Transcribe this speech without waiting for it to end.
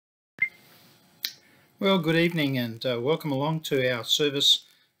Well, good evening and welcome along to our service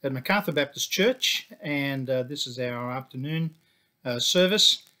at MacArthur Baptist Church. And this is our afternoon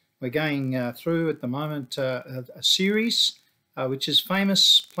service. We're going through at the moment a series which is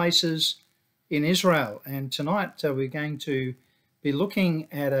famous places in Israel. And tonight we're going to be looking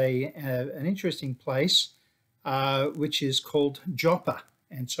at an interesting place which is called Joppa.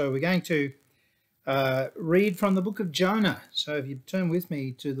 And so we're going to read from the book of Jonah. So if you turn with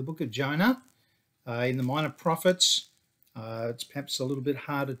me to the book of Jonah, in the minor prophets, it's perhaps a little bit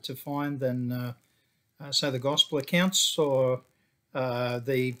harder to find than, say, the gospel accounts or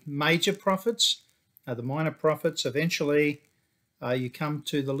the major prophets. The minor prophets, eventually you come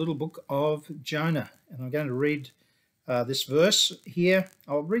to the little book of Jonah. And I'm going to read this verse here.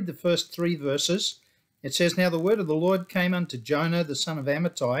 I'll read the first 3 verses. It says, "Now the word of the Lord came unto Jonah, the son of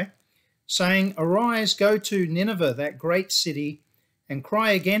Amittai, saying, Arise, go to Nineveh, that great city, and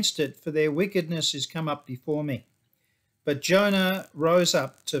cry against it, for their wickedness is come up before me. But Jonah rose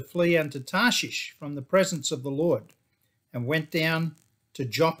up to flee unto Tarshish from the presence of the Lord, and went down to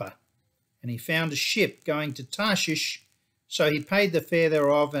Joppa. And he found a ship going to Tarshish, so he paid the fare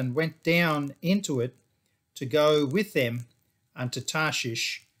thereof, and went down into it to go with them unto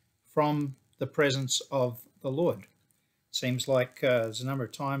Tarshish from the presence of the Lord." Seems like there's a number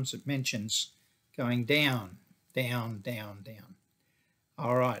of times it mentions going down, down, down, down.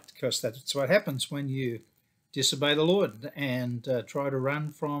 All right, because that's what happens when you disobey the Lord and try to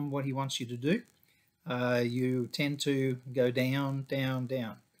run from what he wants you to do. You tend to go down, down,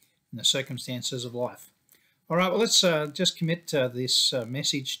 down in the circumstances of life. All right, well, let's just commit this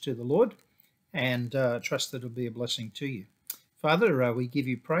message to the Lord and trust that it'll be a blessing to you. Father, we give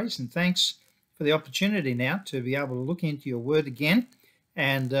you praise and thanks for the opportunity now to be able to look into your word again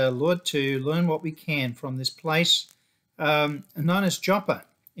and, Lord, to learn what we can from this place known as Joppa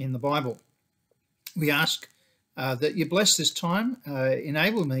in the Bible. We ask that you bless this time.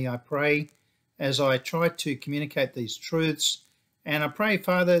 Enable me, I pray, as I try to communicate these truths. And I pray,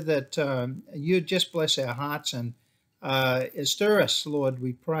 Father, that you just bless our hearts and stir us, Lord,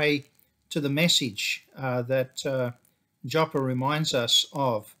 we pray, to the message that Joppa reminds us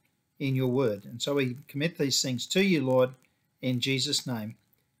of in your word. And so we commit these things to you, Lord, in Jesus' name.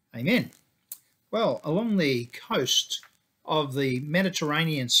 Amen. Well, along the coast of the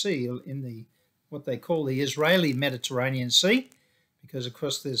Mediterranean Sea, in what they call the Israeli Mediterranean Sea, because of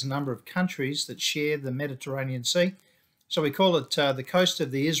course there's a number of countries that share the Mediterranean Sea, so we call it the coast of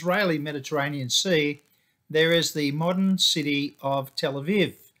the Israeli Mediterranean Sea. There is the modern city of Tel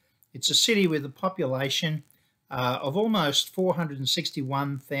Aviv. It's a city with a population of almost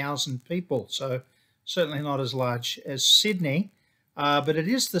 461,000 people, so certainly not as large as Sydney, but it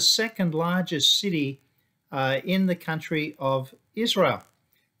is the second largest city in the country of Israel.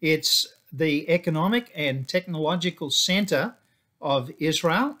 It's the economic and technological center of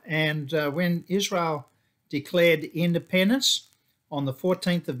Israel, and when Israel declared independence on the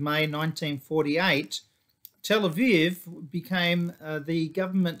 14th of May 1948, Tel Aviv became the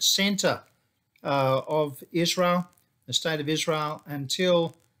government center of Israel, the state of Israel,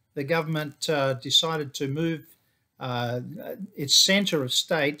 until the government decided to move its center of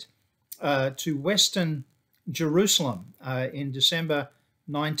state to Western Jerusalem in December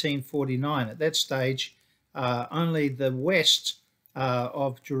 1949. At that stage, only the west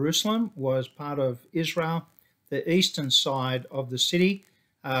of Jerusalem was part of Israel. The eastern side of the city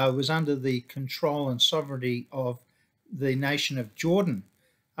was under the control and sovereignty of the nation of Jordan.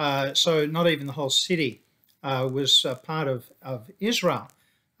 So not even the whole city was part of Israel.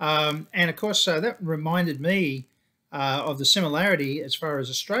 And of course, that reminded me of the similarity as far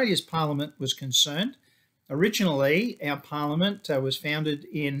as Australia's parliament was concerned. Originally, our parliament was founded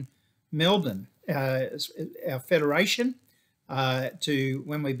in Melbourne. Our federation, to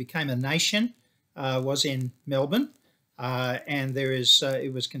when we became a nation, was in Melbourne, and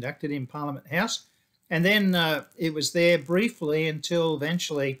it was conducted in Parliament House. And then it was there briefly until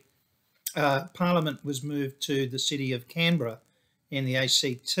eventually Parliament was moved to the city of Canberra in the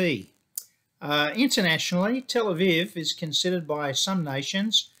ACT. Internationally, Tel Aviv is considered by some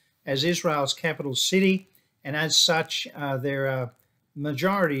nations as Israel's capital city, and as such, there are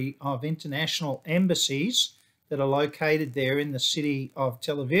majority of international embassies that are located there in the city of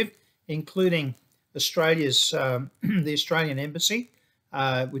Tel Aviv, including Australia's the Australian Embassy,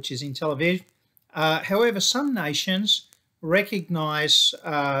 which is in Tel Aviv. However, some nations recognise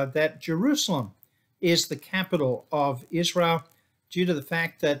that Jerusalem is the capital of Israel due to the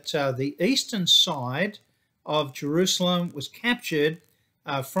fact that the eastern side of Jerusalem was captured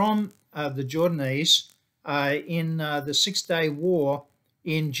from the Jordanese in the Six-Day War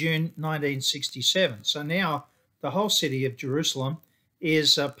in June 1967. So now the whole city of Jerusalem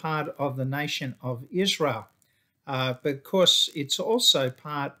is a part of the nation of Israel. But of course, it's also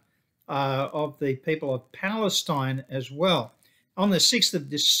part of the people of Palestine as well. On the 6th of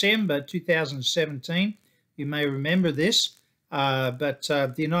December 2017, you may remember this, but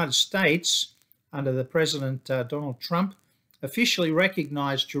the United States, under the President Donald Trump, officially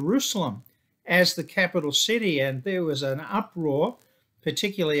recognized Jerusalem as the capital city, and there was an uproar,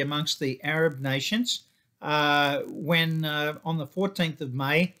 particularly amongst the Arab nations, when on the 14th of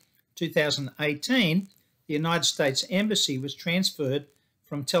May 2018, the United States Embassy was transferred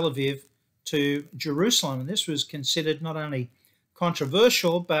from Tel Aviv to Jerusalem. And this was considered not only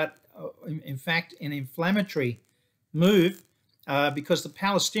controversial, but in fact an inflammatory move because the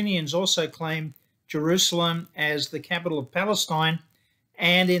Palestinians also claim Jerusalem as the capital of Palestine.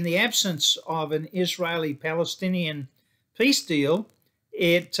 And in the absence of an Israeli-Palestinian peace deal,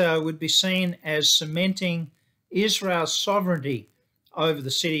 it would be seen as cementing Israel's sovereignty over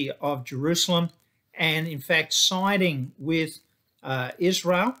the city of Jerusalem and, in fact, siding with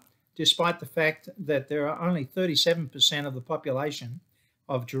Israel, despite the fact that there are only 37% of the population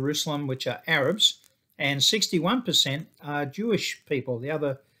of Jerusalem which are Arabs and 61% are Jewish people. The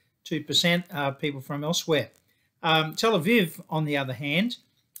other 2% are people from elsewhere. Tel Aviv, on the other hand,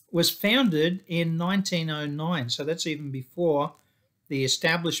 was founded in 1909, so that's even before the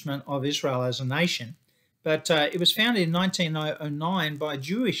establishment of Israel as a nation. But it was founded in 1909 by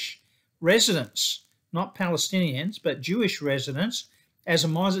Jewish residents, not Palestinians, but Jewish residents, as a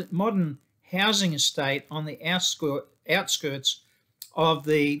modern housing estate on the outskirts of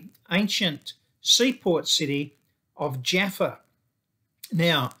the ancient seaport city of Jaffa.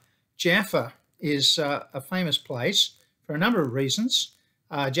 Now, Jaffa is a famous place for a number of reasons.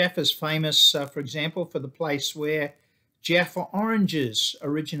 Jaffa's famous, for example, for the place where Jaffa oranges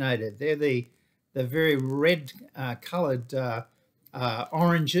originated. They're the very red coloured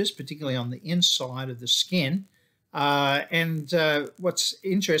oranges, particularly on the inside of the skin. And what's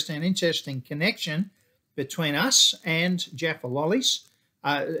interesting, an interesting connection between us and Jaffa lollies,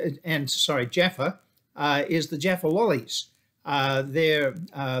 Jaffa, is the Jaffa lollies.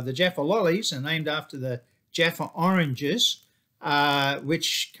 The Jaffa lollies are named after the Jaffa oranges,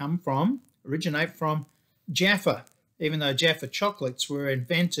 which originate from Jaffa, even though Jaffa chocolates were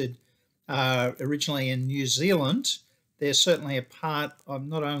invented originally in New Zealand. They're certainly a part of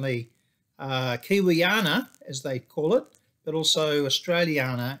not only Kiwiana, as they call it, but also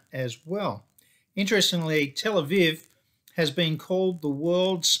Australiana as well. Interestingly, Tel Aviv has been called the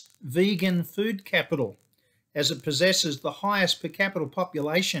world's vegan food capital, as it possesses the highest per capita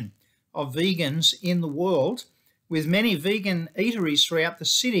population of vegans in the world, with many vegan eateries throughout the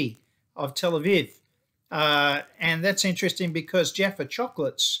city of Tel Aviv. And that's interesting because Jaffa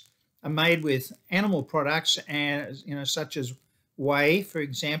chocolates are made with animal products, and such as whey, for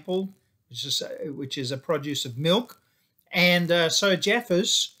example, which is a produce of milk. And so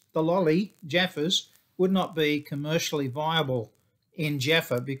Jaffas, the lolly Jaffas, would not be commercially viable in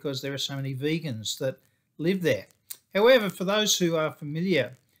Jaffa because there are so many vegans that live there. However, for those who are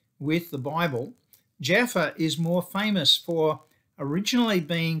familiar with the Bible, Jaffa is more famous for originally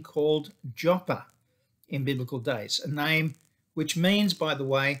being called Joppa in biblical days, a name which means, by the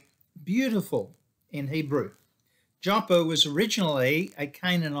way, beautiful in Hebrew. Joppa was originally a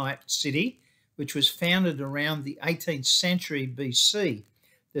Canaanite city which was founded around the 18th century BC.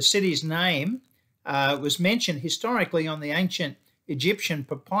 The city's name was mentioned historically on the ancient Egyptian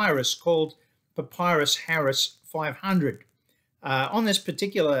papyrus called Papyrus Harris 500. On this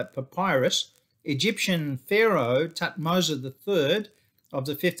particular papyrus, Egyptian pharaoh Thutmose III of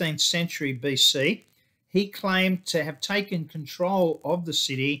the 15th century BC, he claimed to have taken control of the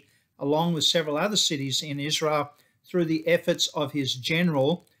city along with several other cities in Israel through the efforts of his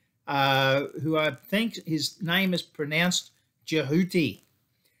general, who I think his name is pronounced Jehuti.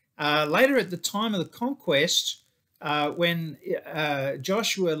 Later, at the time of the conquest, when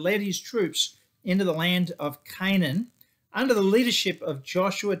Joshua led his troops into the land of Canaan, under the leadership of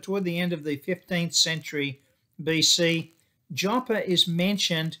Joshua toward the end of the 15th century BC, Joppa is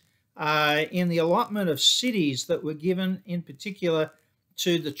mentioned in the allotment of cities that were given in particular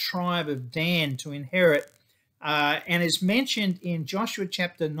to the tribe of Dan to inherit, and is mentioned in Joshua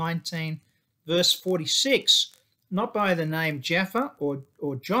chapter 19, verse 46, not by the name Jaffa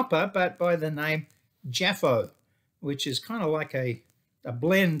or Joppa, but by the name Japho, which is kind of like a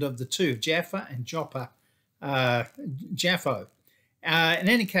blend of the two, Jaffa and Joppa, Japho. In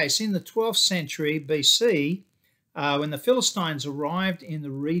any case, in the 12th century BC, when the Philistines arrived in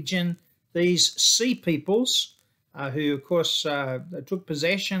the region, these sea peoples who, of course, took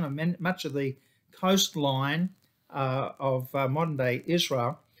possession of much of the coastline of modern-day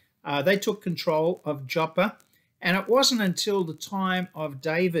Israel. They took control of Joppa, and it wasn't until the time of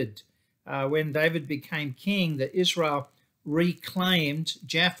David, when David became king, that Israel reclaimed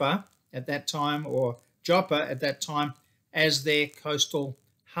Jaffa at that time, or Joppa at that time, as their coastal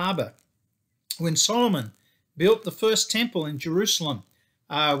harbour. When Solomon built the first temple in Jerusalem,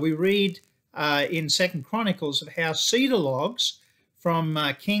 we read in 2 Chronicles of how cedar logs from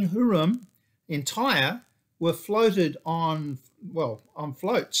King Huram in Tyre were floated on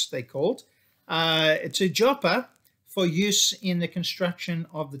floats, they called, to Joppa for use in the construction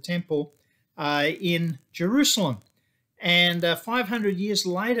of the temple in Jerusalem. And 500 years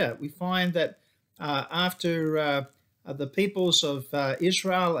later, we find that after the peoples of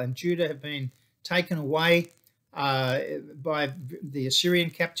Israel and Judah have been taken away by the Assyrian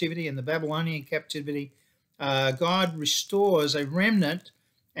captivity and the Babylonian captivity, God restores a remnant,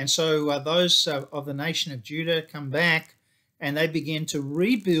 and so those of the nation of Judah come back and they begin to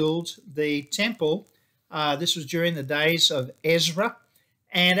rebuild the temple. This was during the days of Ezra,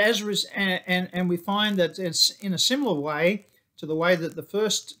 and we find that it's in a similar way to the way that the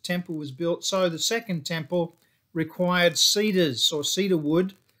first temple was built. So the second temple required cedars or cedar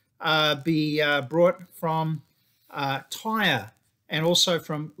wood be brought from Tyre and also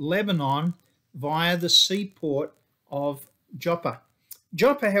from Lebanon via the seaport of Joppa.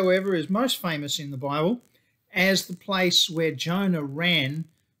 Joppa, however, is most famous in the Bible as the place where Jonah ran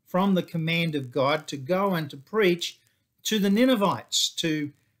from the command of God to go and to preach to the Ninevites.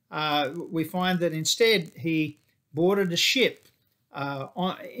 We find that instead he boarded a ship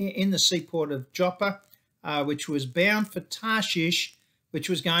in the seaport of Joppa, which was bound for Tarshish, which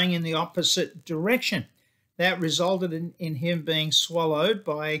was going in the opposite direction. That resulted in him being swallowed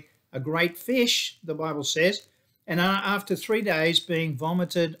by a great fish, the Bible says, and after 3 days being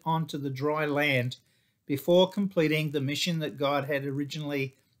vomited onto the dry land before completing the mission that God had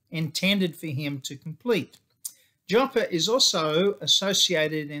originally intended for him to complete. Joppa is also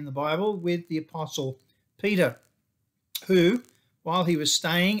associated in the Bible with the Apostle Peter, who, while he was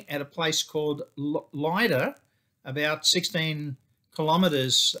staying at a place called Lydda, about 16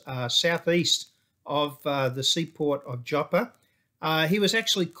 kilometres southeast of the seaport of Joppa, he was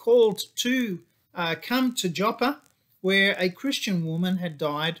actually called to come to Joppa, where a Christian woman had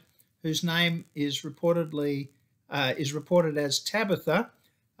died, whose name is reported as Tabitha,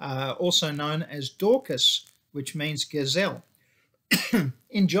 also known as Dorcas, which means gazelle.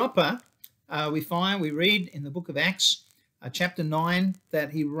 In Joppa, we read in the book of Acts, chapter 9,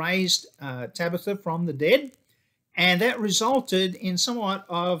 that he raised Tabitha from the dead, and that resulted in somewhat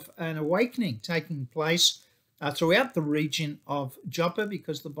of an awakening taking place throughout the region of Joppa,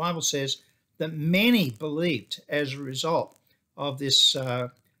 because the Bible says that many believed as a result of this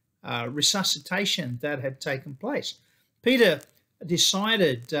resuscitation that had taken place. Peter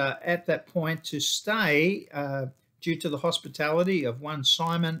decided at that point to stay due to the hospitality of one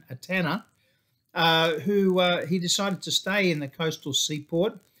Simon, a tanner, he decided to stay in the coastal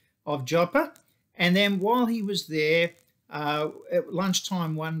seaport of Joppa. And then while he was there, at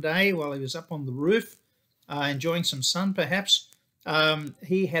lunchtime one day, while he was up on the roof, enjoying some sun perhaps,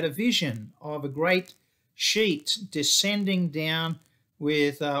 he had a vision of a great sheet descending down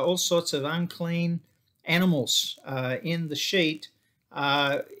with all sorts of unclean animals in the sheet,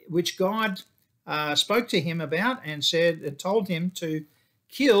 which God spoke to him about and told him to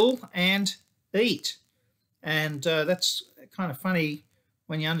kill and eat. And that's kind of funny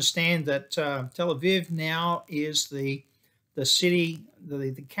when you understand that Tel Aviv now is the city,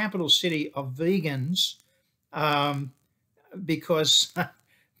 the capital city of vegans, because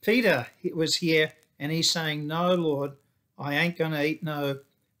Peter was here and he's saying, "No, Lord, I ain't going to eat no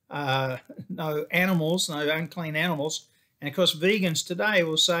animals, no unclean animals." And of course, vegans today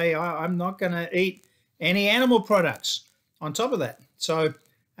will say, "I'm not going to eat any animal products." On top of that, so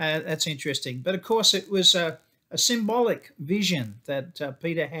that's interesting. But of course, it was a symbolic vision that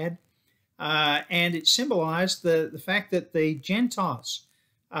Peter had, and it symbolized the fact that the Gentiles,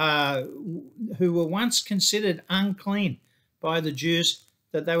 who were once considered unclean by the Jews,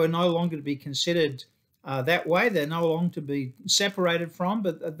 that they were no longer to be considered that way. They're no longer to be separated from,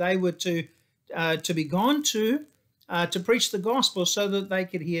 but they were to be gone to preach the gospel, so that they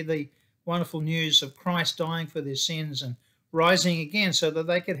could hear the wonderful news of Christ dying for their sins and rising again, so that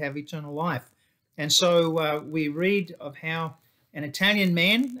they could have eternal life. And so we read of how an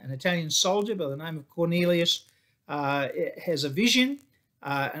Italian soldier by the name of Cornelius, has a vision.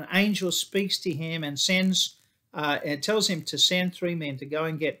 An angel speaks to him and tells him to send 3 men to go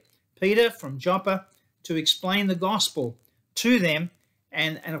and get Peter from Joppa to explain the gospel to them.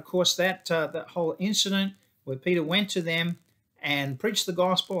 And of course, that whole incident where Peter went to them and preached the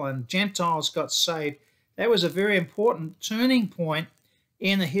gospel and Gentiles got saved, that was a very important turning point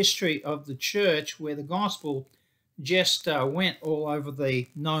in the history of the church, where the gospel just went all over the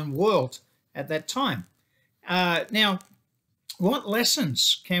known world at that time. Now, what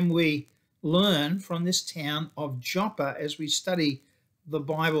lessons can we learn from this town of Joppa as we study the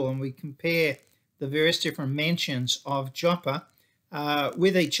Bible and we compare the various different mentions of Joppa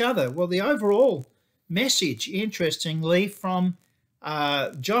with each other? Well, the overall message, interestingly, from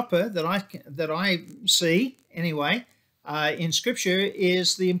Joppa that I see anyway in Scripture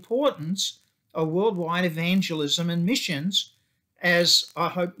is the importance of worldwide evangelism and missions, as I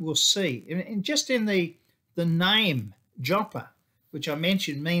hope we'll see. And just in the name Joppa, which I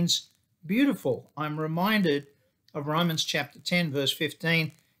mentioned, means beautiful. I'm reminded of Romans chapter 10, verse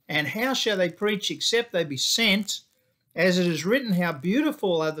 15. And how shall they preach except they be sent? As it is written, how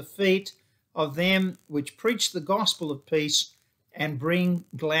beautiful are the feet of them which preach the gospel of peace and bring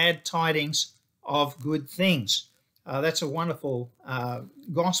glad tidings of good things. That's a wonderful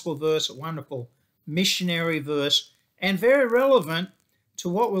gospel verse, a wonderful missionary verse, and very relevant to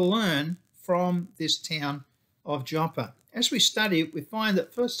what we'll learn from this town of Joppa. As we study it, we find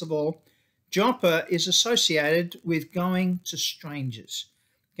that, first of all, Joppa is associated with going to strangers.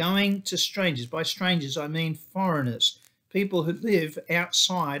 Going to strangers. By strangers, I mean foreigners, people who live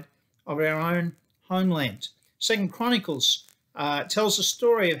outside of our own homeland. 2 Chronicles tells the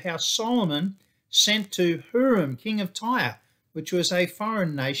story of how Solomon sent to Huram, king of Tyre, which was a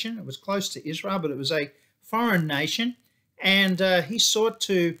foreign nation. It was close to Israel, but it was a foreign nation. And he sought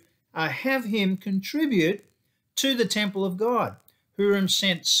to have him contribute to the temple of God. Huram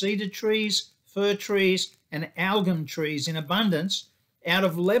sent cedar trees, fir trees, and algum trees in abundance out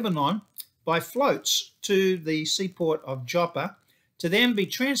of Lebanon by floats to the seaport of Joppa, to then be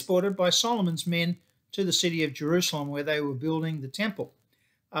transported by Solomon's men to the city of Jerusalem, where they were building the temple.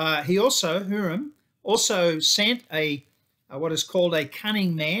 Huram also sent what is called a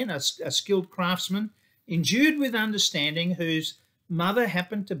cunning man, a skilled craftsman, endued with understanding, whose mother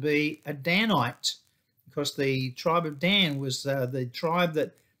happened to be a Danite, because the tribe of Dan was the tribe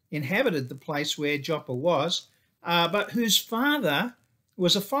that inhabited the place where Joppa was, but whose father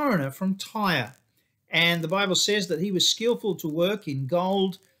was a foreigner from Tyre. And the Bible says that he was skillful to work in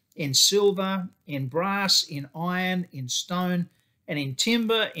gold, in silver, in brass, in iron, in stone, and in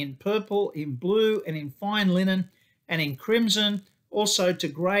timber, in purple, in blue, and in fine linen, and in crimson, also to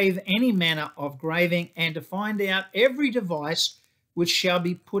grave any manner of graving, and to find out every device which shall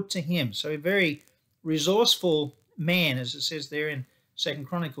be put to him. So a very resourceful man, as it says there in 2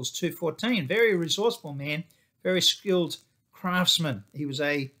 Chronicles 2:14. Very resourceful man, very skilled craftsman. He was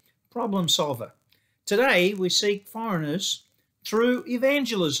a problem solver. Today, we seek foreigners through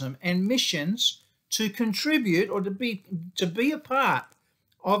evangelism and missions to contribute or to be a part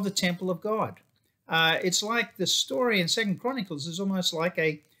of the temple of God. It's like the story in 2 Chronicles is almost like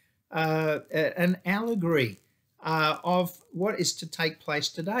an allegory of what is to take place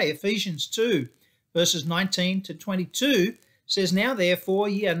today. Ephesians 2, verses 19 to 22 says, "Now therefore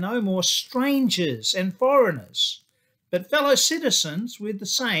ye are no more strangers and foreigners, but fellow citizens with the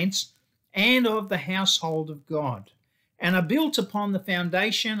saints and of the household of God, and are built upon the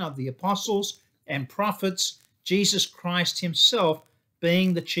foundation of the apostles and prophets, Jesus Christ himself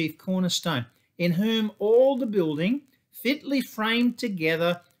being the chief cornerstone, in whom all the building, fitly framed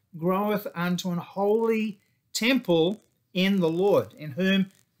together, groweth unto an holy temple in the Lord, in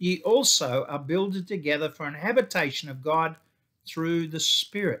whom ye also are builded together for an habitation of God through the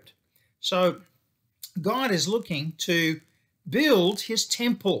Spirit." So God is looking to build his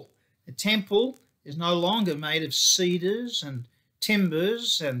temple. The temple is no longer made of cedars and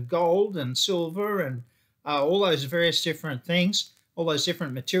timbers and gold and silver and all those various different things, all those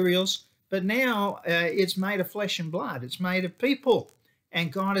different materials, but now it's made of flesh and blood. It's made of people,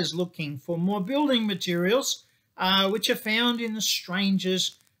 and God is looking for more building materials which are found in the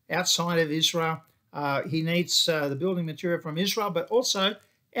strangers outside of Israel. He needs the building material from Israel, but also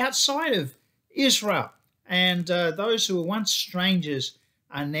outside of Israel. And those who were once strangers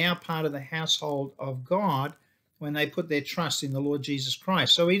are now part of the household of God when they put their trust in the Lord Jesus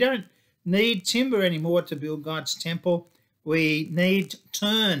Christ. So we don't need timber anymore to build God's temple. We need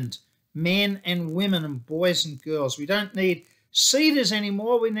turned men and women and boys and girls. We don't need cedars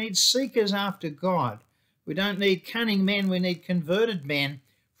anymore. We need seekers after God. We don't need cunning men. We need converted men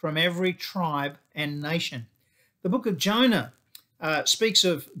from every tribe and nation. The book of Jonah speaks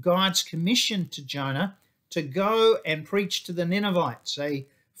of God's commission to Jonah to go and preach to the Ninevites, a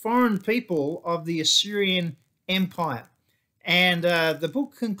foreign people of the Assyrian Empire. And the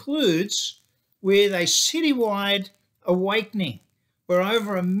book concludes with a citywide awakening where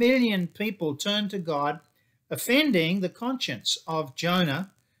over 1 million people turned to God, offending the conscience of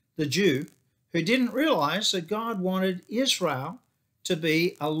Jonah, the Jew, who didn't realize that God wanted Israel to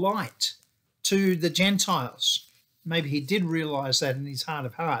be a light to the Gentiles. Maybe he did realize that in his heart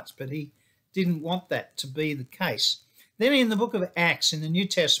of hearts, but he didn't want that to be the case. Then in the book of Acts in the New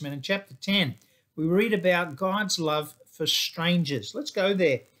Testament, in chapter 10, we read about God's love for strangers. Let's go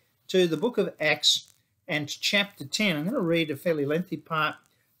there to the book of Acts and chapter 10. I'm going to read a fairly lengthy part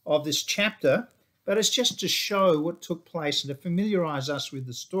of this chapter, but it's just to show what took place and to familiarize us with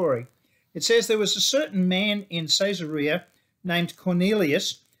the story. It says, there was a certain man in Caesarea named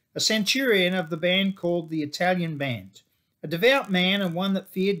Cornelius, a centurion of the band called the Italian Band, a devout man and one that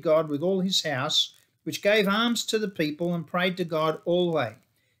feared God with all his house, which gave alms to the people and prayed to God always.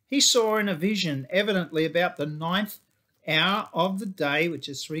 He saw in a vision, evidently about the 9th hour of the day, which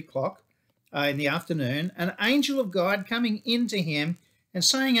is 3 o'clock in the afternoon, an angel of God coming into him and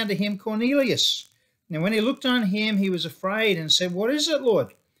saying unto him, Cornelius. Now when he looked on him, he was afraid and said, What is it,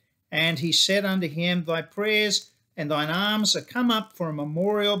 Lord? And he said unto him, Thy prayers and thine alms are come up for a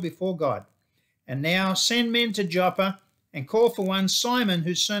memorial before God. And now send men to Joppa, and call for one Simon,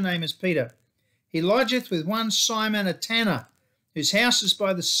 whose surname is Peter. He lodgeth with one Simon a tanner, whose house is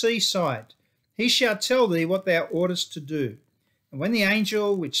by the seaside. He shall tell thee what thou oughtest to do. And when the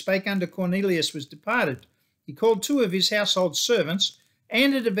angel which spake unto Cornelius was departed, he called 2 of his household servants,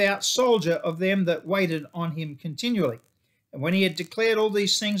 and a devout soldier of them that waited on him continually. And when he had declared all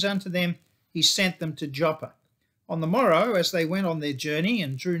these things unto them, he sent them to Joppa. On the morrow, as they went on their journey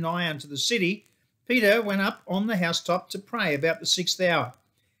and drew nigh unto the city, Peter went up on the housetop to pray about the 6th hour.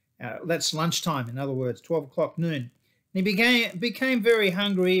 That's lunchtime, in other words, 12 o'clock noon. And he became very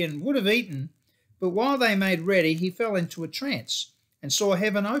hungry and would have eaten, but while they made ready, he fell into a trance and saw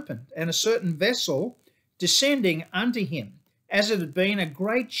heaven opened, and a certain vessel descending unto him, as it had been a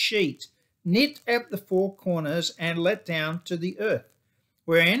great sheet, knit at the 4 corners and let down to the earth,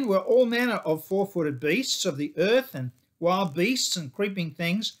 wherein were all manner of 4-footed beasts of the earth, and wild beasts and creeping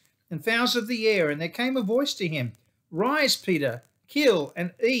things, and fowls of the air. And there came a voice to him, Rise, Peter, kill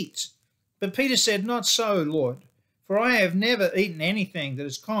and eat. But Peter said, Not so, Lord, for I have never eaten anything that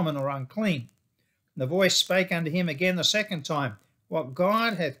is common or unclean. And the voice spake unto him again the 2nd time, What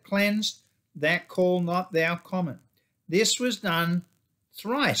God hath cleansed, that call not thou common. This was done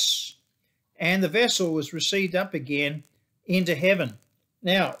thrice, and the vessel was received up again into heaven.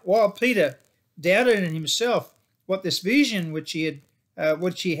 Now, while Peter doubted in himself what this vision which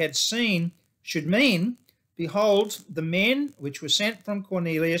he had seen should mean, behold, the men which were sent from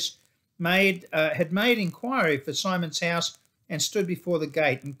Cornelius had made inquiry for Simon's house, and stood before the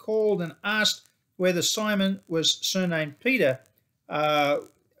gate, and called and asked whether Simon was surnamed Peter, were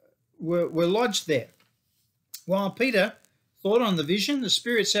lodged there. While Peter thought on the vision, the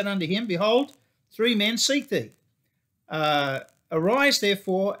Spirit said unto him, Behold, 3 men seek thee. Arise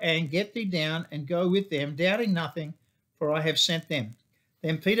therefore, and get thee down, and go with them, doubting nothing, for I have sent them.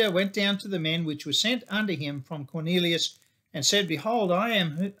 Then Peter went down to the men which were sent unto him from Cornelius, and said, Behold, I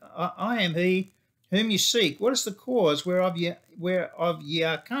am he whom ye seek. What is the cause whereof ye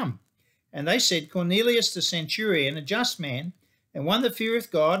are come? And they said, Cornelius the centurion, a just man, and one that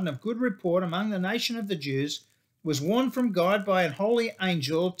feareth God, and of good report among the nation of the Jews, was warned from God by an holy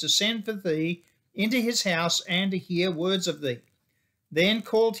angel to send for thee into his house, and to hear words of thee. Then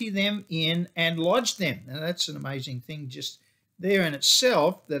called he them in and lodged them. Now that's an amazing thing just there in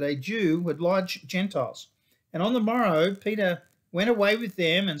itself, that a Jew would lodge Gentiles. And on the morrow Peter went away with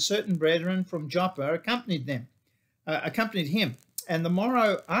them, and certain brethren from Joppa accompanied him. And the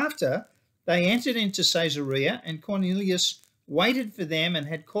morrow after they entered into Caesarea, and Cornelius waited for them, and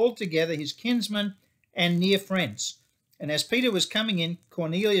had called together his kinsmen and near friends. And as Peter was coming in,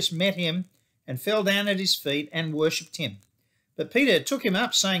 Cornelius met him, and fell down at his feet, and worshipped him. But Peter took him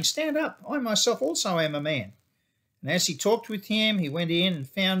up, saying, Stand up, I myself also am a man. And as he talked with him, he went in and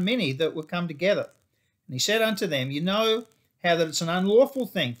found many that were come together. And he said unto them, You know how that it's an unlawful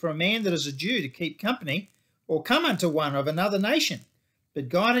thing for a man that is a Jew to keep company, or come unto one of another nation. But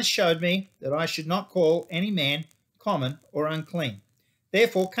God has showed me that I should not call any man common or unclean.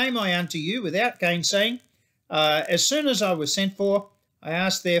 Therefore came I unto you without gainsaying. As soon as I was sent for, I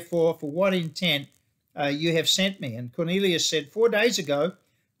asked therefore for what intent you have sent me. And Cornelius said, 4 days ago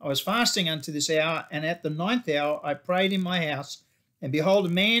I was fasting unto this hour, and at the 9th hour I prayed in my house, and behold, a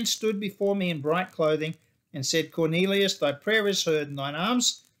man stood before me in bright clothing, and said, Cornelius, thy prayer is heard, and thine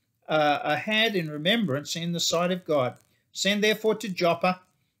alms are had in remembrance in the sight of God. Send therefore to Joppa,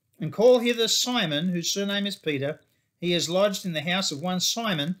 And call hither Simon, whose surname is Peter. He is lodged in the house of one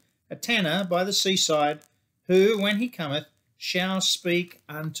Simon, a tanner by the seaside, who, when he cometh, shall speak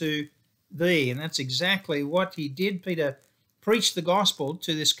unto thee. And that's exactly what he did. Peter preached the gospel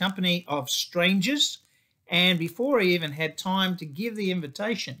to this company of strangers, and before he even had time to give the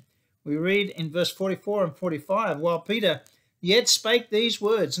invitation, we read in verse 44 and 45, while Peter yet spake these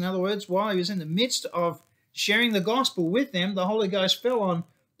words, in other words, while he was in the midst of sharing the gospel with them, the Holy Ghost fell on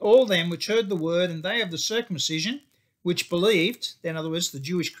all them which heard the word, and they of the circumcision which believed, in other words, the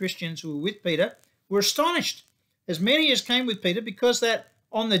Jewish Christians who were with Peter, were astonished, as many as came with Peter, because that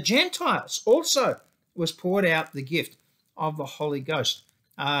on the Gentiles also was poured out the gift of the Holy Ghost.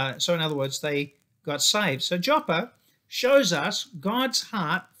 So in other words, they got saved. So Joppa shows us God's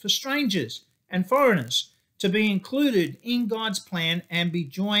heart for strangers and foreigners to be included in God's plan and be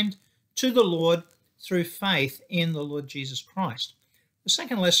joined to the Lord through faith in the Lord Jesus Christ. The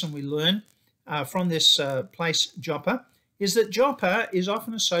second lesson we learn from this place, Joppa, is that Joppa is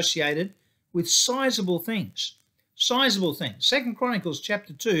often associated with sizable things. Sizable things. 2 Chronicles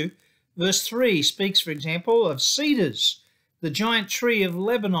chapter 2, verse 3 speaks, for example, of cedars, the giant tree of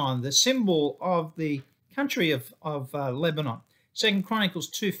Lebanon, the symbol of the country of Lebanon. 2 Chronicles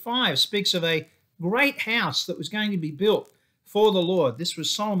 2:5 speaks of a great house that was going to be built for the Lord. This was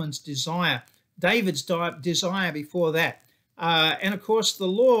Solomon's desire, David's desire before that. And of course, the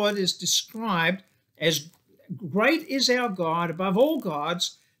Lord is described as great is our God above all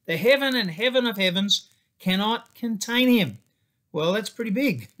gods. The heaven and heaven of heavens cannot contain him. Well, that's pretty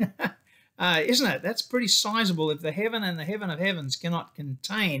big, isn't it? That's pretty sizable if the heaven and the heaven of heavens cannot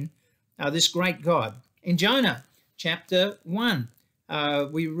contain this great God. In Jonah chapter 1,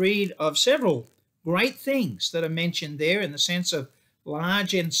 we read of several great things that are mentioned there in the sense of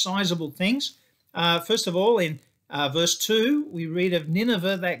large and sizable things. First of all, in verse 2, we read of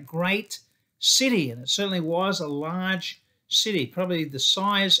Nineveh, that great city, and it certainly was a large city, probably the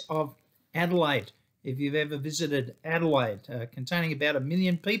size of Adelaide, if you've ever visited Adelaide, containing about 1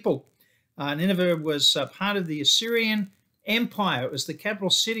 million people. Nineveh was part of the Assyrian Empire. It was the capital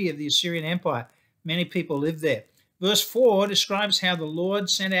city of the Assyrian Empire. Many people lived there. Verse 4 describes how the Lord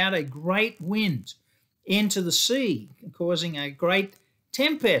sent out a great wind into the sea, causing a great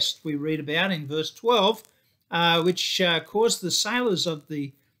tempest, we read about in verse 12, which caused the sailors of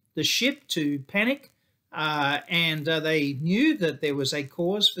the ship to panic, and they knew that there was a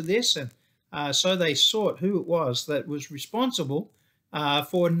cause for this, and so they sought who it was that was responsible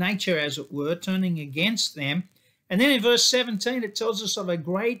for nature, as it were, turning against them. And then in verse 17, it tells us of a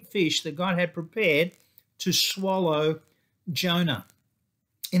great fish that God had prepared to swallow Jonah.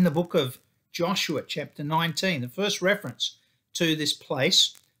 In the book of Joshua, chapter 19, the first reference to this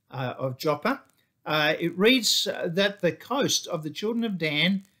place of Joppa, it reads that the coast of the children of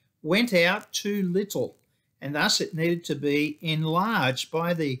Dan went out too little, and thus it needed to be enlarged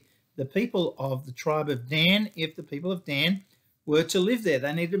by the people of the tribe of Dan. If the people of Dan were to live there,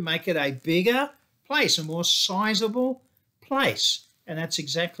 they needed to make it a bigger place, a more sizable place, and that's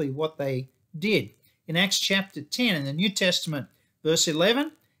exactly what they did. In Acts chapter 10 in the New Testament, verse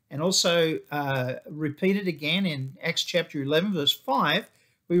 11, and also repeated again in Acts chapter 11, verse 5,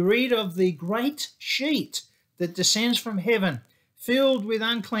 we read of the great sheet that descends from heaven, filled with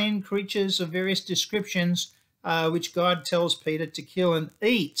unclean creatures of various descriptions, which God tells Peter to kill and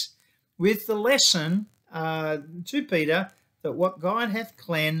eat, with the lesson to Peter that what God hath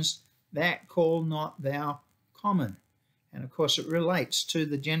cleansed, that call not thou common. And of course it relates to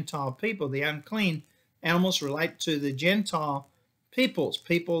the Gentile people. The unclean animals relate to the Gentile peoples,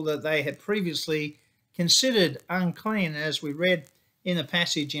 people that they had previously considered unclean. As we read in the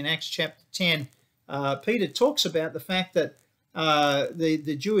passage in Acts chapter 10, Peter talks about the fact that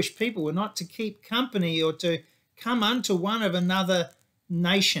the Jewish people were not to keep company or to come unto one of another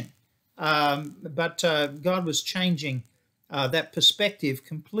nation. But God was changing that perspective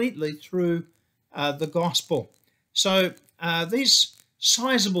completely through the gospel. So these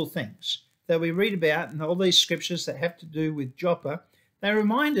sizable things that we read about in all these scriptures that have to do with Joppa, they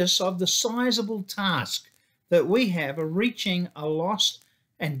remind us of the sizable task that we have of reaching a lost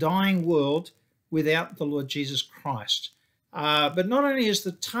and dying world without the Lord Jesus Christ. But not only is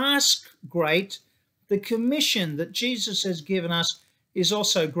the task great, the commission that Jesus has given us is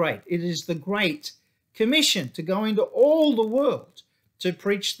also great. It is the great commission to go into all the world to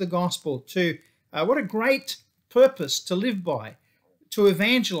preach the gospel, to what a great purpose to live by, to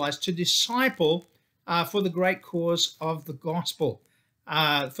evangelize, to disciple for the great cause of the gospel,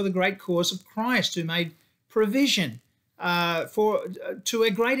 for the great cause of Christ, who made provision to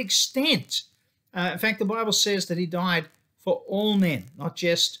a great extent. In fact, the Bible says that he died for all men, not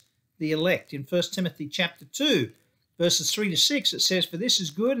just the elect. In 1 Timothy chapter 2, verses 3 to 6, it says, "For this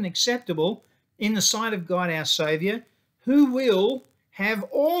is good and acceptable in the sight of God our Saviour, who will have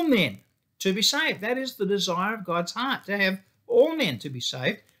all men to be saved." That is the desire of God's heart, to have all men to be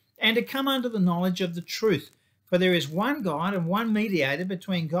saved and to come under the knowledge of the truth. For there is one God and one mediator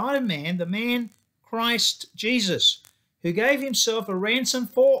between God and man, the man Christ Jesus, who gave himself a ransom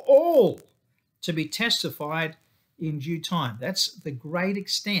for all, to be testified in due time. That's the great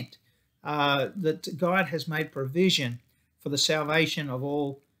extent that God has made provision for the salvation of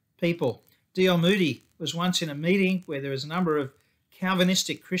all people. D.L. Moody was once in a meeting where there was a number of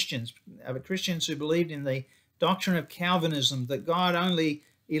Calvinistic Christians, Christians who believed in the doctrine of Calvinism, that God only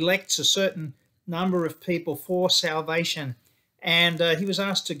elects a certain number of people for salvation. And he was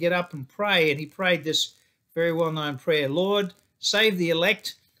asked to get up and pray, and he prayed this very well-known prayer: "Lord, save the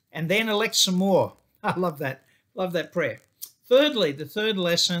elect and then elect some more." I love that. Love that prayer. Thirdly, the third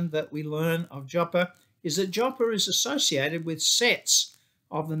lesson that we learn of Joppa is that Joppa is associated with sets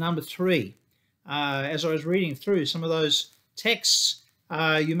of the number 3. As I was reading through some of those texts,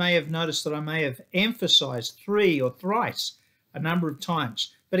 you may have noticed that I may have emphasized 3 or thrice a number of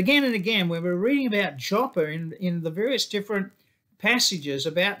times. But again and again, when we're reading about Joppa in the various different passages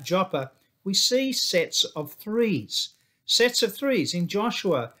about Joppa, we see sets of 3s. Sets of 3s. In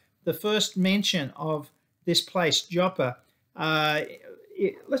Joshua, the first mention of this place, Joppa,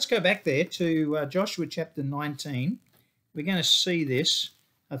 let's go back there to Joshua chapter 19. We're going to see this.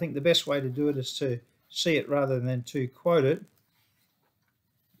 I think the best way to do it is to see it rather than to quote it.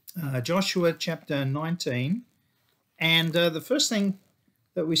 Joshua chapter 19. And the first thing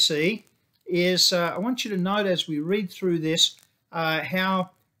that we see is, I want you to note as we read through this,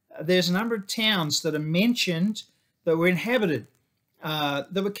 how there's a number of towns that are mentioned that were inhabited,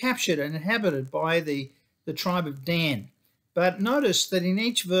 that were captured and inhabited by the tribe of Dan. But notice that in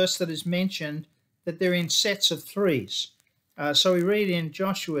each verse that is mentioned, that they're in sets of 3s. So we read in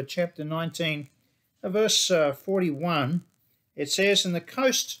Joshua chapter 19, verse 41, it says, "And the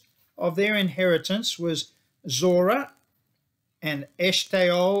coast of their inheritance was Zorah and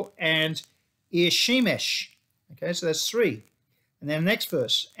Eshtaol and Irshemesh." Okay, so that's 3. And then the next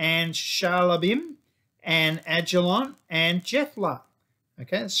verse, "And Shalabim and Ajalon and Jethlah."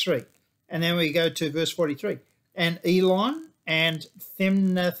 Okay, that's 3. And then we go to verse 43. "And Elon and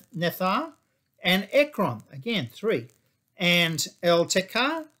Thimnathar and Ekron." Again, 3. "And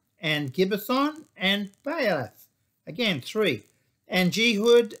El-Tekah and Gibbethon and Baalath." Again, 3. "And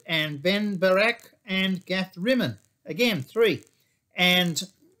Jehud and Ben-Barak and Gath-Rimmon." Again, 3. "And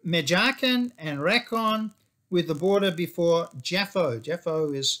Mejarkan and Rakon with the border before Japho."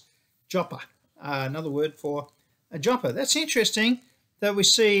 Japho is Joppa, another word for Joppa. That's interesting that we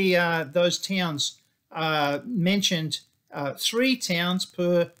see those towns mentioned, 3 towns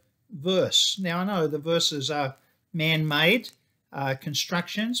per verse. Now, I know the verses are man-made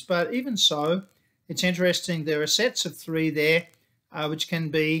constructions, but even so, it's interesting there are sets of 3 there, which can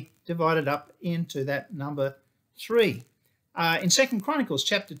be divided up into that number 3. In 2 Chronicles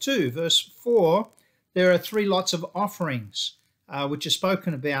chapter 2, verse 4, there are 3 lots of offerings which are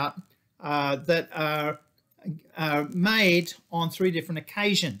spoken about that are made on 3 different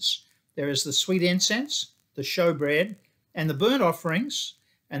occasions. There is the sweet incense, the showbread, and the burnt offerings,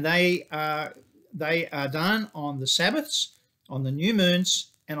 and they are done on the Sabbaths, on the new moons,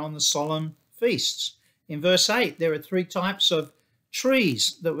 and on the solemn feasts. In verse 8, there are 3 types of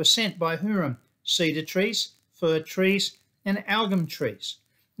trees that were sent by Huram: cedar trees, fir trees, and algum trees.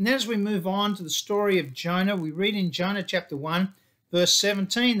 And as we move on to the story of Jonah, we read in Jonah chapter 1, verse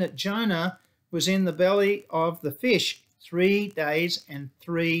 17, that Jonah was in the belly of the fish 3 days and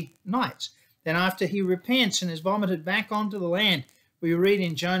 3 nights. Then after he repents and is vomited back onto the land, we read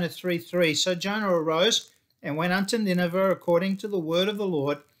in Jonah 3:3, "So Jonah arose and went unto Nineveh according to the word of the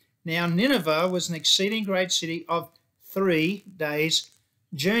Lord. Now Nineveh was an exceeding great city of 3 days'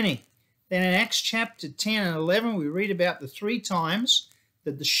 journey." Then in Acts chapter 10 and 11, we read about the 3 times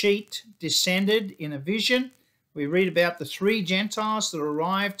that the sheet descended in a vision. We read about the 3 Gentiles that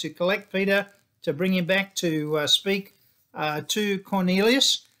arrived to collect Peter to bring him back to speak to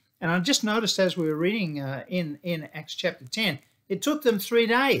Cornelius. And I just noticed as we were reading in Acts chapter 10, it took them 3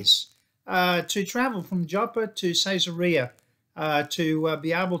 days to travel from Joppa to Caesarea to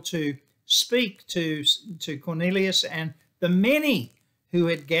be able to speak to Cornelius and the many who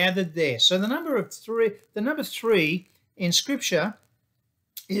had gathered there. So the number 3 in Scripture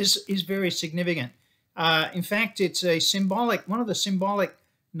is very significant. In fact, it's one of the symbolic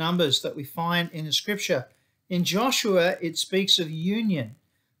numbers that we find in the Scripture. In Joshua, it speaks of union.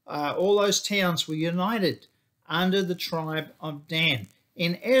 All those towns were united under the tribe of Dan.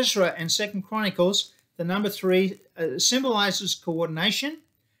 In Ezra and 2 Chronicles, the number 3 symbolizes coordination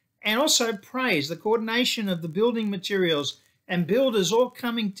and also praise, the coordination of the building materials and builders all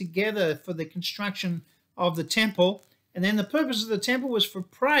coming together for the construction of the temple. And then the purpose of the temple was for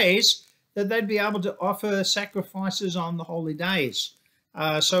praise, that they'd be able to offer sacrifices on the holy days.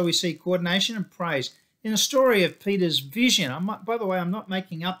 So we see coordination and praise. In the story of Peter's vision, by the way, I'm not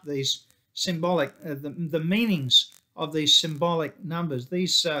making up these symbolic, the meanings of these symbolic numbers.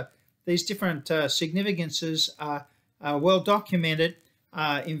 These different significances are well documented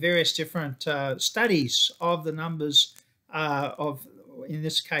in various different studies of the numbers of, in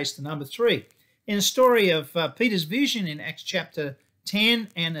this case, the number 3. In the story of Peter's vision in Acts chapter 10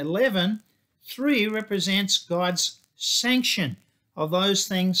 and 11, 3 represents God's sanction of those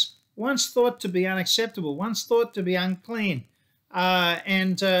things once thought to be unacceptable, once thought to be unclean.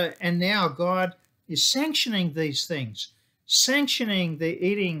 And now God is sanctioning these things, sanctioning the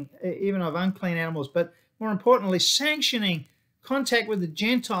eating even of unclean animals, but more importantly, sanctioning contact with the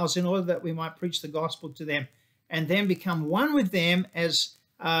Gentiles in order that we might preach the gospel to them and then become one with them as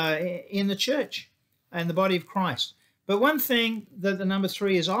in the church and the body of Christ. But one thing that the number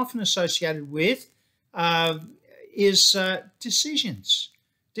 3 is often associated with is decisions.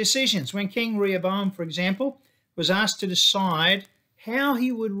 Decisions. When King Rehoboam, for example, was asked to decide how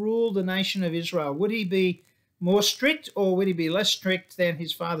he would rule the nation of Israel, would he be more strict or would he be less strict than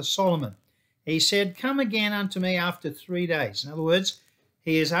his father Solomon? He said, "Come again unto me after 3 days." In other words,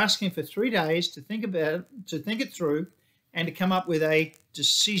 he is asking for 3 days to think about it, to think it through, and to come up with a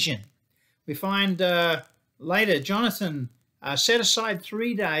decision. We find later Jonathan set aside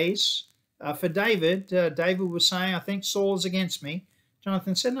 3 days for David. David was saying, "I think Saul is against me."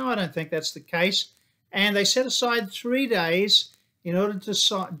 Jonathan said, "No, I don't think that's the case." And they set aside 3 days in order to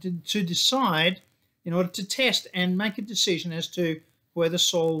decide, in order to test and make a decision as to whether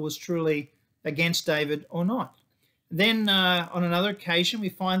Saul was truly against David or not. Then on another occasion, we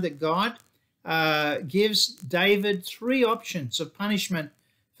find that God gives David 3 options of punishment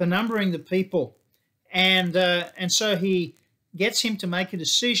for numbering the people. And so he gets him to make a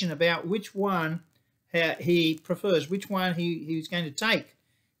decision about which one he prefers, which one he's going to take.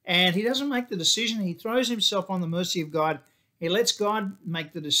 And he doesn't make the decision. He throws himself on the mercy of God. He lets God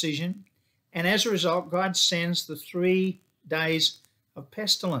make the decision. And as a result, God sends the 3 days of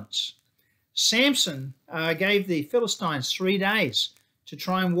pestilence. Samson gave the Philistines 3 days to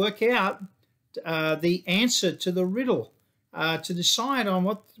try and work out the answer to the riddle, to decide on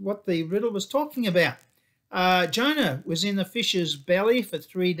what the riddle was talking about. Jonah was in the fish's belly for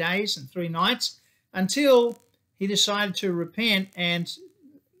 3 days and 3 nights until he decided to repent and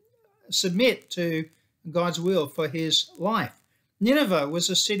submit to God's will for his life. Nineveh was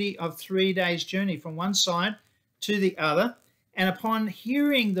a city of 3 days' journey from one side to the other, and upon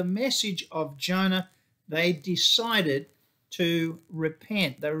hearing the message of Jonah, they decided to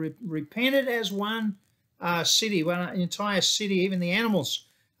repent. They repented as one city, one entire city. Even the animals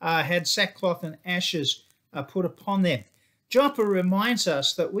had sackcloth and ashes put upon them. Joppa reminds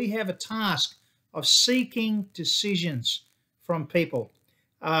us that we have a task of seeking decisions from people.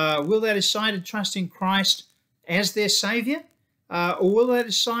 Will they decide to trust in Christ as their Saviour, or will they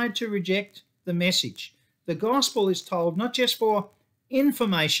decide to reject the message? The gospel is told not just for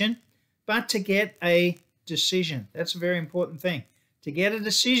information, but to get a decision. That's a very important thing, to get a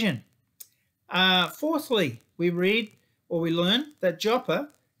decision. Fourthly, we read or we learn that Joppa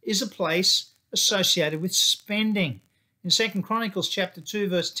is a place associated with spending. In 2 Chronicles chapter 2,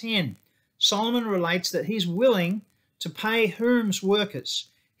 verse 10, Solomon relates that he's willing to pay Hiram's workers.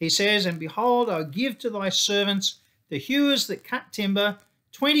 He says, "And behold, I give to thy servants the hewers that cut timber,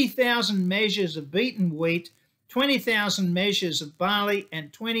 20,000 measures of beaten wheat, 20,000 measures of barley,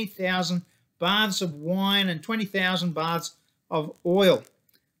 and 20,000 baths of wine, and 20,000 baths of oil."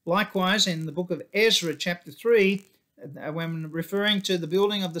 Likewise, in the book of Ezra, chapter 3, when referring to the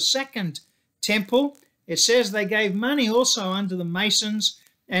building of the second temple, it says they gave money also unto the masons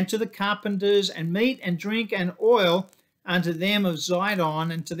and to the carpenters, and meat and drink and oil unto them of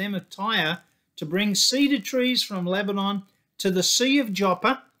Zidon and to them of Tyre, to bring cedar trees from Lebanon to the sea of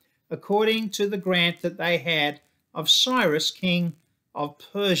Joppa, according to the grant that they had of Cyrus, king of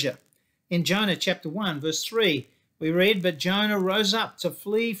Persia. In Jonah chapter 1, verse 3, we read, "But Jonah rose up to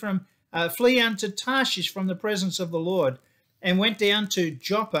flee unto Tarshish from the presence of the Lord, and went down to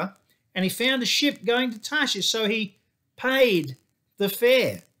Joppa, and he found a ship going to Tarshish, so he paid the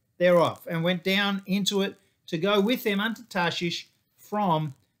fare thereof, and went down into it to go with them unto Tarshish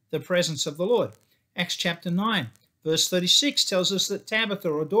from the presence of the Lord." Acts chapter 9, verse 36 tells us that Tabitha,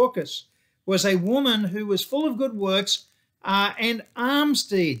 or Dorcas, was a woman who was full of good works and alms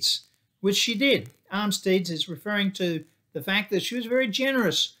deeds, which she did. Alms deeds is referring to the fact that she was very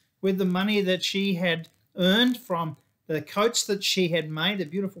generous with the money that she had earned from the coats that she had made, the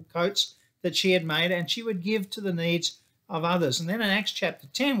beautiful coats that she had made, and she would give to the needs of others. And then in Acts chapter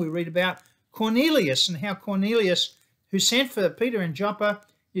 10, we read about Cornelius, and how Cornelius, who sent for Peter in Joppa,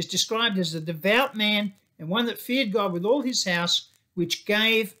 is described as a devout man and one that feared God with all his house, which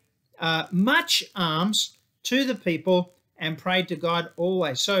gave much alms to the people and prayed to God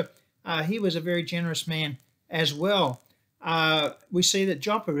always. So he was a very generous man as well. We see that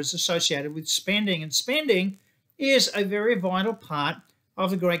Joppa is associated with spending, and spending is a very vital part of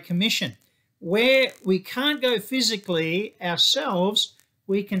the Great Commission. Where we can't go physically ourselves,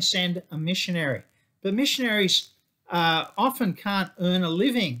 we can send a missionary. But missionaries often can't earn a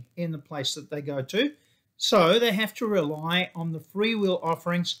living in the place that they go to, so they have to rely on the free will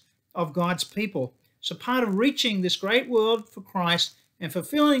offerings of God's people. So part of reaching this great world for Christ and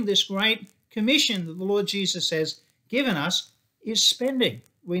fulfilling this great commission that the Lord Jesus has given us is spending.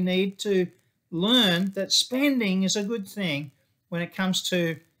 We need to learn that spending is a good thing when it comes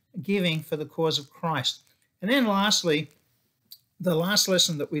to giving for the cause of Christ. And then lastly, the last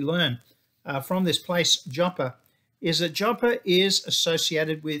lesson that we learn from this place, Joppa, is that Joppa is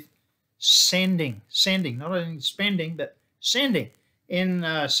associated with sending, not only spending, but sending. In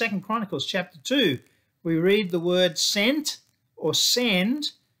 2 Chronicles chapter 2, we read the word sent or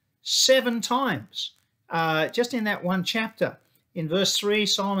send 7 times, just in that one chapter. In verse 3,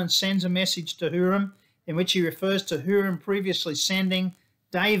 Solomon sends a message to Huram, in which he refers to Huram previously sending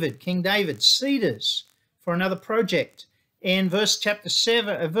King David, cedars for another project. In verse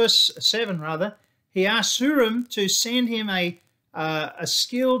 7, he asks Huram to send him a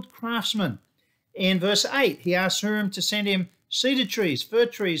skilled craftsman. In verse 8, he asks Huram to send him cedar trees, fir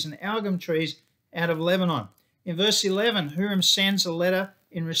trees, and algum trees out of Lebanon. In verse 11, Huram sends a letter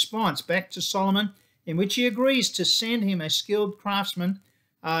in response back to Solomon, in which he agrees to send him a skilled craftsman,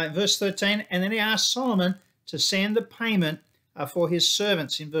 in verse 13, and then he asks Solomon to send the payment for his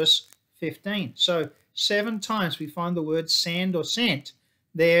servants in verse 15. So 7 times we find the word send or sent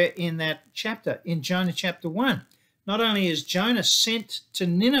there in that chapter. In Jonah chapter 1, not only is Jonah sent to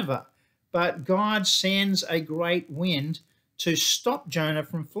Nineveh, but God sends a great wind to stop Jonah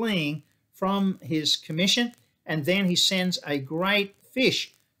from fleeing from his commission, and then he sends a great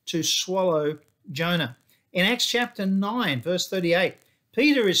fish to swallow Jonah. In Acts chapter 9, verse 38,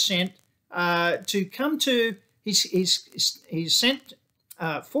 Peter is sent to come to, he's sent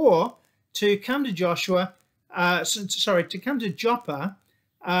for to come to Joshua, to come to Joppa,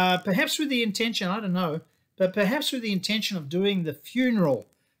 perhaps with the intention, I don't know, but perhaps with the intention of doing the funeral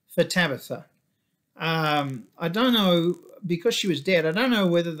for Tabitha. I don't know, because she was dead, I don't know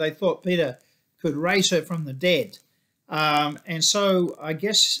whether they thought Peter could raise her from the dead. And so I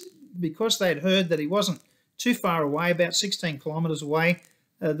guess because they'd heard that he wasn't too far away, about 16 kilometres away,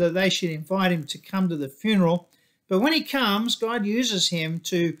 that they should invite him to come to the funeral. But when he comes, God uses him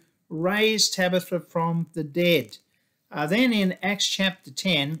to raise Tabitha from the dead. Then in Acts chapter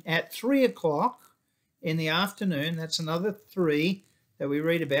 10, at 3 o'clock in the afternoon, that's another 3 that we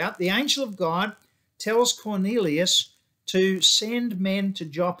read about, the angel of God tells Cornelius to send men to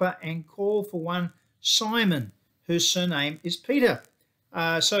Joppa and call for one Simon, whose surname is Peter.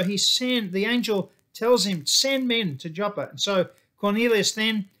 So the angel tells him, send men to Joppa. And so Cornelius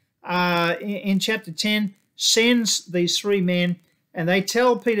then, in chapter 10, sends these 3 men, and they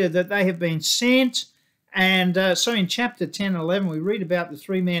tell Peter that they have been sent. And so in chapter 10 and 11, we read about the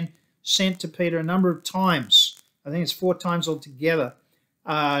 3 men sent to Peter a number of times. I think it's 4 times altogether,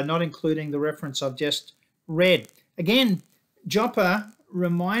 not including the reference I've just read. Again, Joppa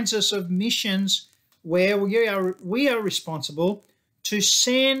reminds us of missions where we are responsible to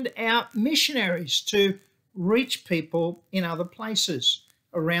send out missionaries to reach people in other places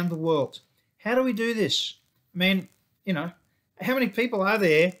around the world. How do we do this? I mean, how many people are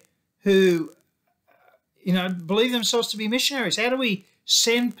there who, believe themselves to be missionaries? How do we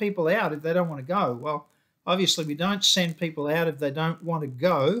send people out if they don't want to go? Well, obviously we don't send people out if they don't want to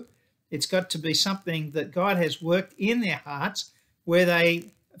go. It's got to be something that God has worked in their hearts where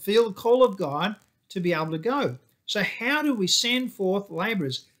they feel the call of God to be able to go. So how do we send forth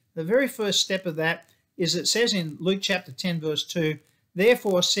labourers? The very first step of that is, it says in Luke chapter 10 verse 2,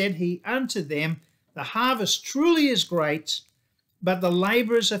 therefore said he unto them, the harvest truly is great, but the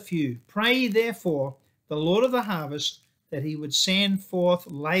labourers are few. Pray ye therefore the Lord of the harvest that he would send forth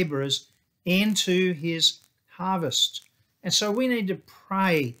labourers into his harvest. And so we need to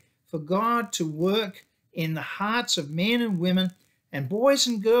pray for God to work in the hearts of men and women and boys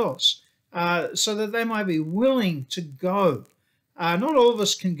and girls so that they might be willing to go. Not all of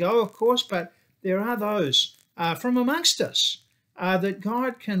us can go, of course, but there are those from amongst us that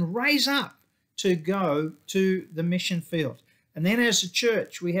God can raise up to go to the mission field. And then as a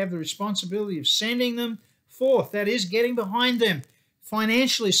church, we have the responsibility of sending them forth, that is, getting behind them,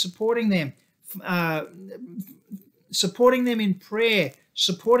 financially supporting them in prayer,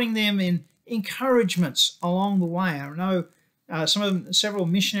 supporting them in encouragements along the way. I know several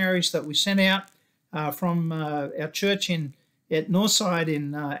missionaries that we sent out from our church at Northside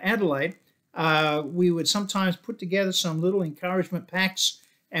in Adelaide. We would sometimes put together some little encouragement packs,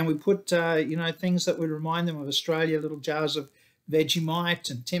 and we put things that would remind them of Australia, little jars of Vegemite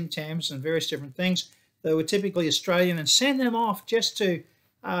and Tim Tams and various different things that were typically Australian, and send them off just to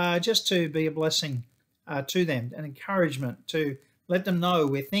be a blessing to them, an encouragement to let them know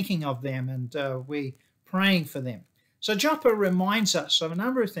we're thinking of them and we're praying for them. So Joppa reminds us of a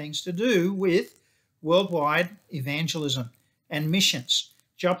number of things to do with worldwide evangelism and missions.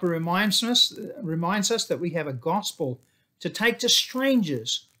 Joppa reminds us that we have a gospel to take to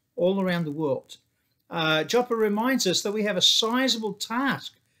strangers all around the world. Joppa reminds us that we have a sizable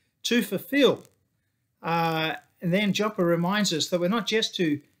task to fulfill. And then Joppa reminds us that we're not just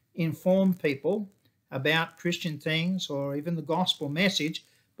to inform people about Christian things or even the gospel message,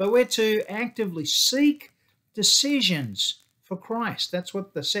 but we're to actively seek decisions for Christ. That's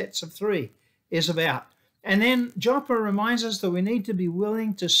what the sets of three is about. And then Joppa reminds us that we need to be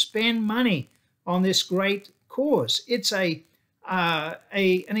willing to spend money on this great cause. It's an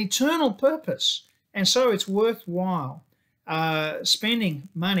eternal purpose, and so it's worthwhile spending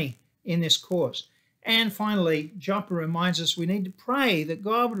money in this cause. And finally, Joppa reminds us we need to pray that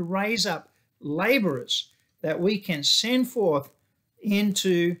God would raise up laborers that we can send forth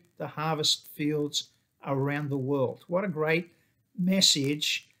into the harvest fields around the world. What a great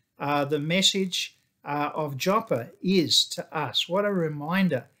message the message of Joppa is to us. What a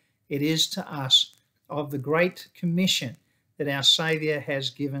reminder it is to us of the great commission that our Saviour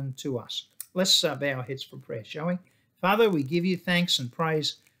has given to us. Let's bow our heads for prayer, shall we? Father, we give you thanks and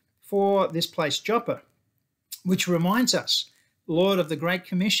praise for this place, Joppa, which reminds us, Lord, of the Great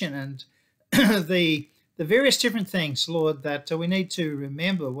Commission and the various different things, Lord, that we need to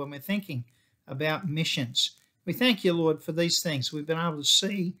remember when we're thinking about missions. We thank you, Lord, for these things we've been able to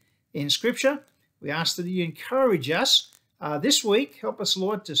see in Scripture. We ask that you encourage us this week. Help us,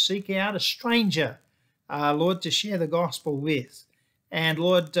 Lord, to seek out a stranger, Lord, to share the gospel with. And,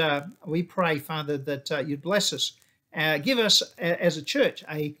 Lord, we pray, Father, that you'd bless us. Give us, as a church,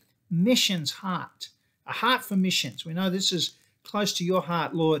 a missions heart, a heart for missions. We know this is close to your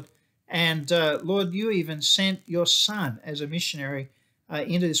heart, Lord. And, Lord, you even sent your Son as a missionary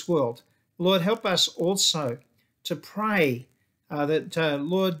into this world. Lord, help us also to pray that,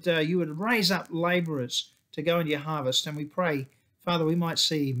 Lord, you would raise up labourers to go into your harvest. And we pray, Father, we might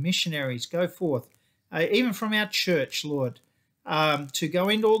see missionaries go forth, even from our church, Lord, to go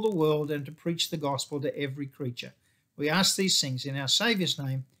into all the world and to preach the gospel to every creature. We ask these things in our Saviour's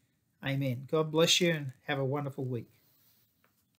name. Amen. God bless you and have a wonderful week.